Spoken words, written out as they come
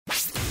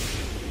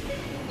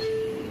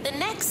The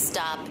next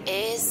stop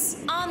is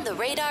On the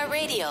Radar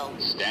Radio.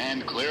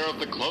 Stand clear of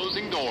the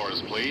closing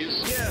doors, please.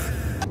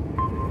 Yeah.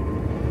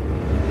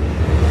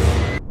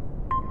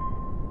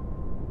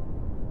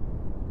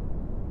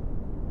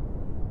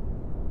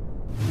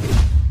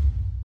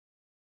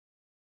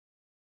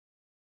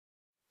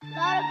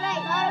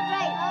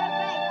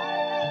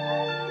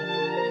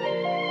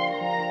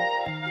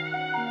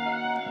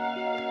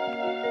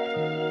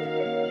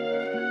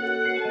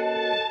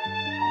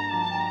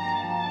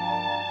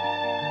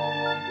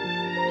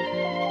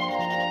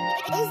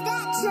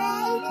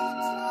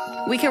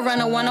 We could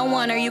run a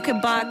 101 or you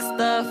could box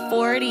the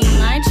 40.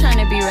 I ain't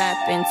tryna be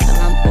rapping till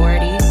I'm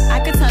 40. I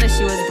could tell that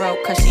she was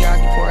broke cause she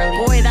argued poorly.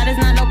 Boy, that is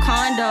not no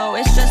condo,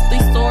 it's just 3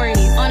 stories.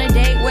 On a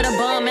date with a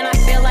bum and I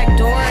feel like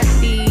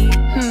Dorothy.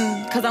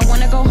 Cause I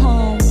wanna go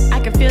home. I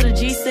can feel the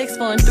G6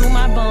 flowing through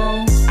my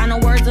bones. I know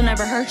words will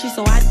never hurt you,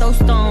 so I throw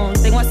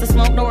stones. They wants to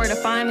smoke, nowhere to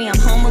find me, I'm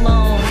home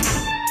alone.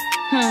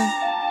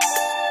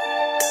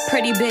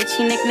 Pretty bitch,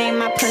 he nicknamed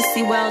my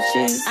pussy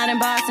Welch's. Out in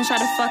Boston, try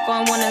to fuck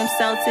on one of them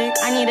Celtics.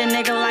 I need a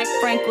nigga like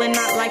Franklin,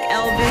 not like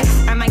Elvis.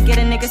 I might get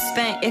a nigga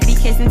spent if he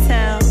kiss and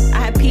tell.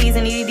 I had P's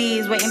and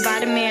EDs waiting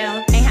by the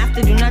mail. Ain't have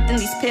to do nothing,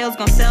 these pills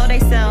gon' sell they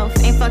self.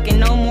 Ain't fucking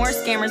no more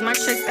scammers, my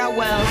tricks got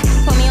wells.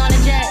 Put me on a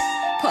jet,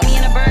 put me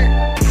in a vert.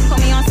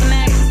 Put me on some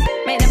X,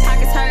 make them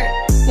pockets hurt.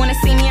 Wanna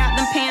see me out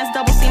them pants,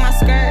 double see my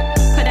skirt.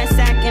 Put that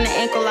sack in the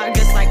ankle lock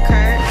just like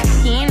Kurt.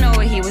 He ain't know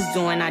what he was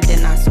doing, I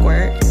did not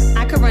squirt.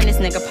 I could run this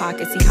nigga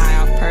pockets, he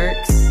high off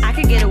perks. I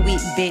could get a weak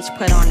bitch,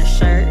 put on a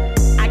shirt.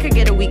 I could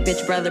get a weak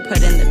bitch brother,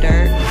 put in the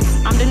dirt.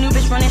 I'm the new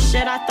bitch running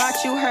shit, I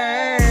thought you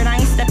heard. I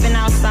ain't stepping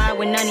outside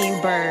with none of you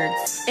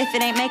birds. If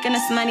it ain't making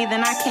us money,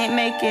 then I can't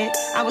make it.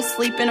 I was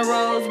sleeping a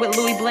rose with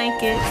Louis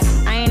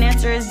blankets. I ain't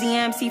answer his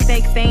DMs, he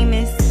fake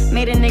famous.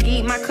 Made a nigga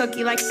eat my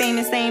cookie like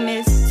famous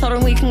Amos. Told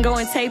him we can go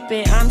and tape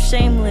it, I'm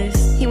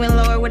shameless. He went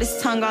lower with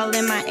his tongue all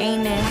in my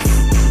anus.